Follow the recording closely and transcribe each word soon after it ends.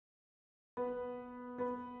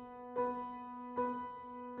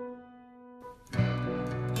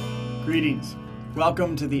Greetings.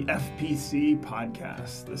 Welcome to the FPC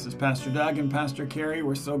podcast. This is Pastor Doug and Pastor Carrie.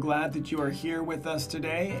 We're so glad that you are here with us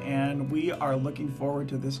today, and we are looking forward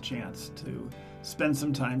to this chance to spend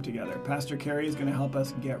some time together. Pastor Carrie is going to help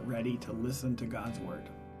us get ready to listen to God's Word.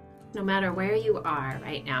 No matter where you are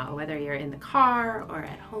right now, whether you're in the car or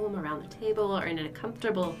at home around the table or in a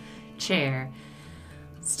comfortable chair,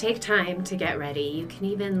 let's take time to get ready. You can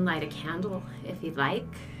even light a candle if you'd like.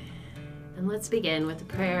 And let's begin with a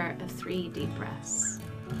prayer of 3 deep breaths.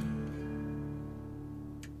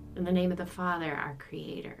 In the name of the Father, our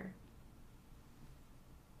Creator.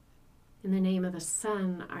 In the name of the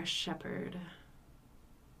Son, our Shepherd.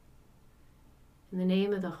 In the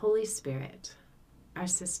name of the Holy Spirit, our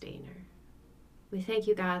Sustainer. We thank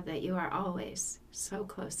you, God, that you are always so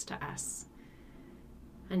close to us.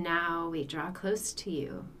 And now we draw close to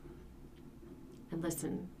you and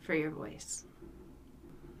listen for your voice.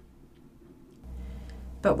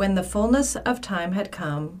 But when the fullness of time had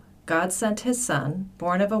come, God sent his Son,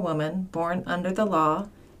 born of a woman, born under the law,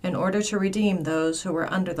 in order to redeem those who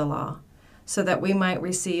were under the law, so that we might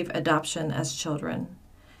receive adoption as children.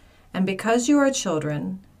 And because you are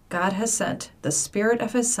children, God has sent the Spirit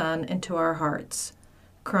of his Son into our hearts,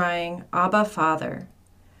 crying, Abba, Father.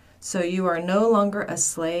 So you are no longer a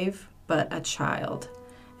slave, but a child.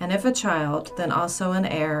 And if a child, then also an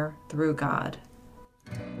heir through God.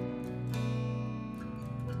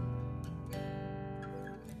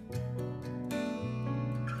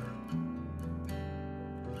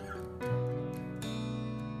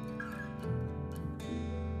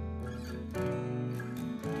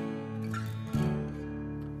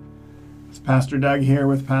 Pastor Doug here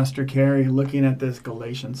with Pastor Carrie, looking at this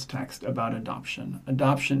Galatians text about adoption.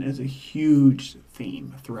 Adoption is a huge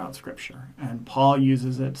theme throughout Scripture, and Paul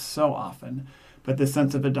uses it so often, but this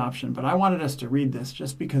sense of adoption. But I wanted us to read this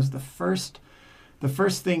just because the first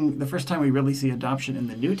time we really see adoption in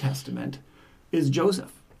the New Testament is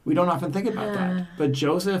Joseph. We don't often think about that, but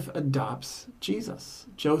Joseph adopts Jesus.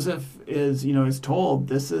 Joseph is told,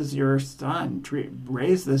 this is your son,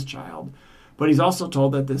 raise this child. But he's also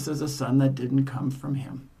told that this is a son that didn't come from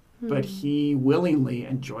him. But he willingly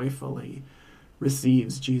and joyfully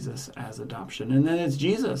receives Jesus as adoption. And then it's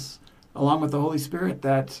Jesus, along with the Holy Spirit,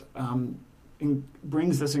 that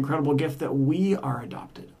brings this incredible gift that we are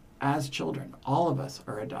adopted as children. All of us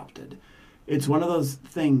are adopted. It's one of those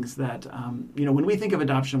things that, when we think of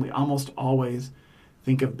adoption, we almost always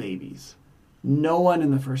think of babies. No one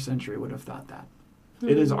in the first century would have thought that.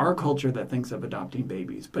 It is our culture that thinks of adopting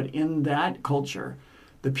babies. But in that culture,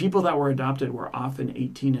 the people that were adopted were often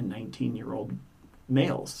 18 and 19-year-old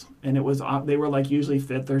males. And they were like usually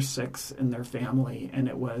 5th or 6th in their family. And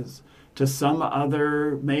it was to some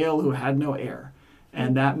other male who had no heir.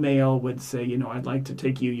 And that male would say, I'd like to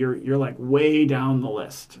take you. You're like way down the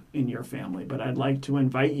list in your family, but I'd like to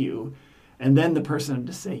invite you. And then the person had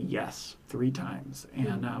to say yes 3 times.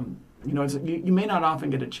 And you may not often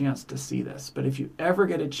get a chance to see this, but if you ever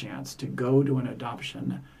get a chance to go to an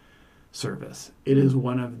adoption service, it is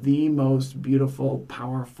one of the most beautiful,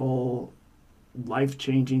 powerful,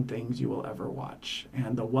 life-changing things you will ever watch.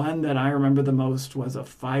 And the one that I remember the most was of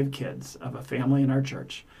 5 kids of a family in our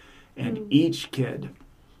church. And each kid...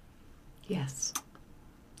 Yes.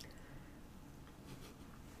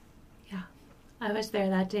 Yeah. I was there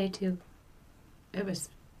that day, too. It was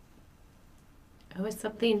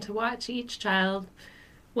something to watch each child,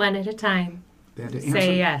 one at a time, they had to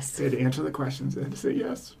say yes. They had to answer the questions. They had to say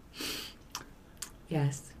yes.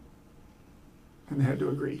 Yes. And they had to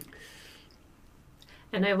agree.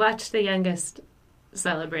 And I watched the youngest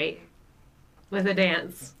celebrate with a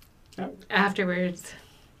dance afterwards.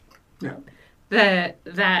 Yeah.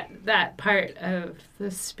 That part of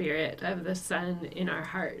the Spirit of the Son in our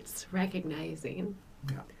hearts, recognizing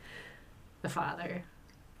the Father.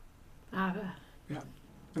 Abba. Yeah,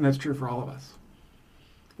 and that's true for all of us.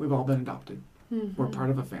 We've all been adopted. We're part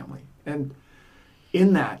of a family. And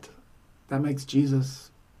in that makes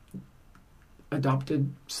Jesus,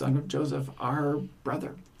 adopted son of Joseph, our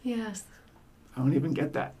brother. Yes. I don't even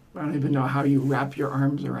get that. I don't even know how you wrap your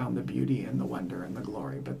arms around the beauty and the wonder and the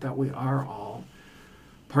glory, but that we are all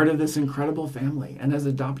part of this incredible family and as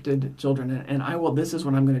adopted children. And this is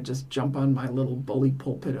when I'm going to just jump on my little bully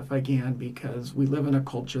pulpit if I can, because we live in a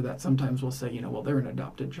culture that sometimes will say, they're an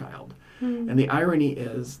adopted child. And the irony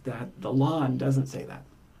is that the law doesn't say that.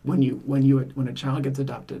 When a child gets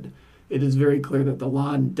adopted, it is very clear that the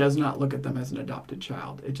law does not look at them as an adopted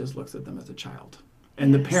child. It just looks at them as a child.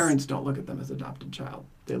 And the parents don't look at them as adopted child.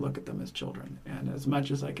 They look at them as children. And as much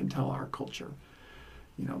as I can tell our culture,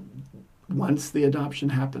 once the adoption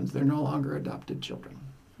happens, they're no longer adopted children.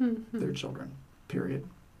 Mm-hmm. They're children, period.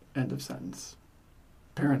 End of sentence.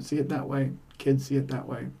 Parents see it that way. Kids see it that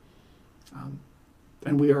way.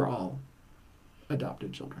 And we are all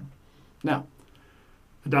adopted children. Now,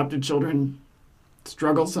 adopted children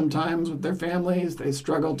struggle sometimes with their families. They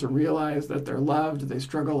struggle to realize that they're loved. They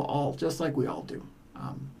struggle all just like we all do.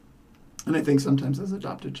 And I think sometimes as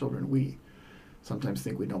adopted children, we sometimes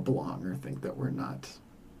think we don't belong or think that we're not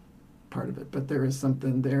part of it. But there is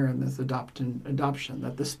something there in this adoption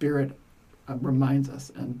that the Spirit reminds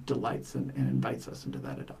us and delights and invites us into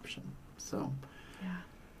that adoption. So,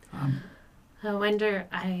 yeah. I wonder,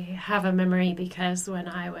 I have a memory because when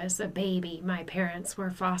I was a baby, my parents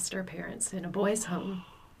were foster parents in a boys' home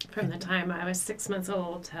from the time I was 6 months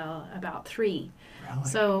old till about 3. Really?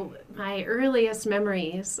 So my earliest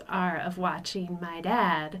memories are of watching my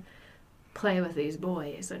dad play with these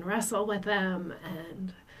boys and wrestle with them.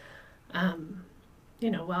 And,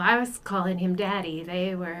 while I was calling him daddy,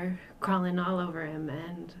 they were crawling all over him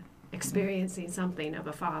and experiencing something of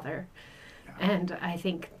a father. Yeah. And I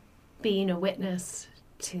think being a witness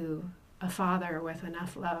to a father with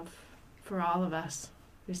enough love for all of us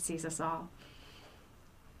who sees us all.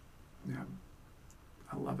 Yeah,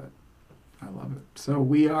 I love it. I love it. So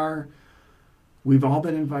we've all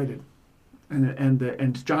been invited.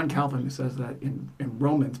 And John Calvin says that in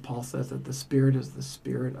Romans, Paul says that the Spirit is the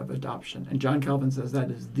Spirit of adoption. And John Calvin says that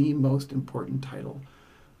is the most important title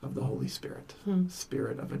of the Holy Spirit,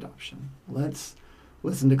 Spirit of adoption. Let's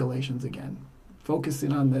listen to Galatians again,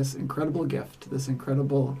 focusing on this incredible gift, this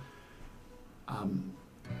incredible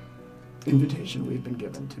invitation we've been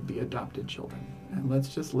given to be adopted children. And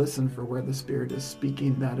let's just listen for where the Spirit is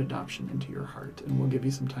speaking that adoption into your heart. And we'll give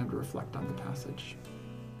you some time to reflect on the passage.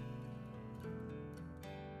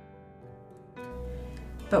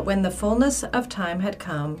 But when the fullness of time had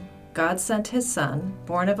come, God sent his Son,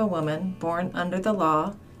 born of a woman, born under the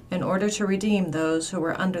law, in order to redeem those who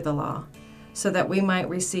were under the law, so that we might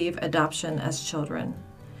receive adoption as children.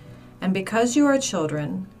 And because you are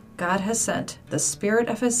children, God has sent the Spirit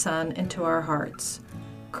of his Son into our hearts,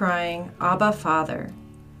 crying, Abba, Father.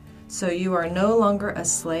 So you are no longer a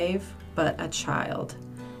slave, but a child.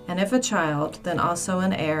 And if a child, then also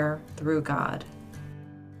an heir through God.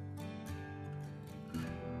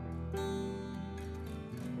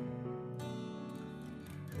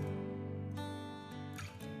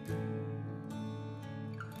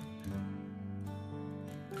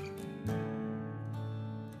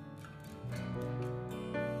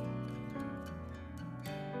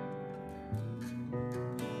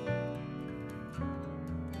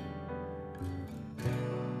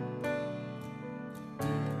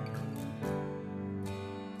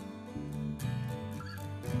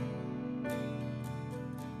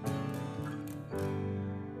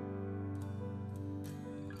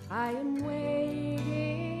 I am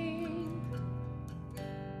waiting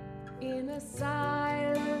in a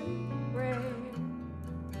silent prayer.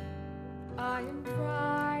 I am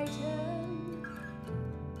frightened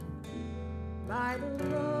by the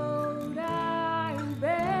road I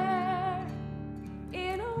bear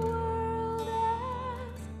in a world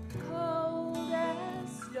as cold as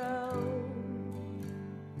snow.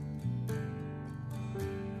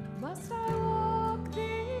 Must I walk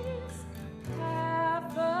this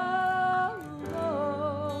path alone?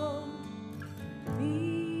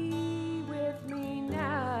 Be with me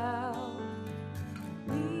now.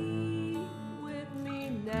 Be with me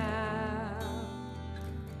now.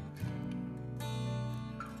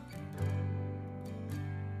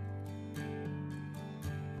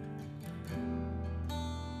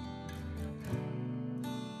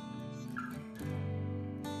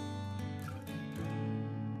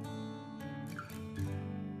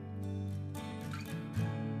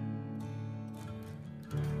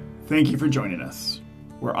 Thank you for joining us.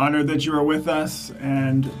 We're honored that you are with us,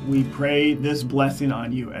 and we pray this blessing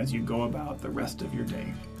on you as you go about the rest of your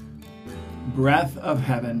day. Breath of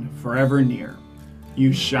heaven, forever near,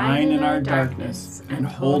 you shine in our darkness and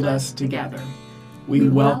hold us together. We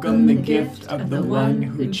welcome the gift of the one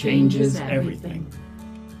who changes everything.